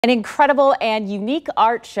An incredible and unique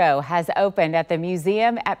art show has opened at the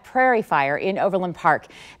museum at Prairiefire in Overland Park.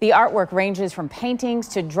 The artwork ranges from paintings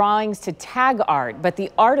to drawings to tag art, but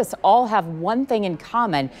the artists all have one thing in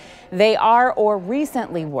common. They are or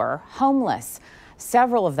recently were homeless.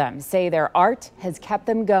 Several of them say their art has kept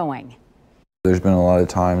them going. There's been a lot of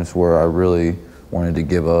times where I really wanted to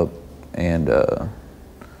give up, and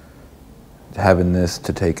having this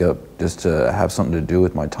to take up, just to have something to do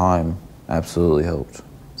with my time, absolutely helped.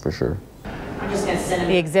 For sure.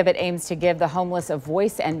 The exhibit aims to give the homeless a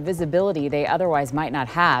voice and visibility they otherwise might not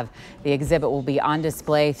have. The exhibit will be on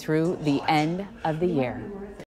display through the end of the year.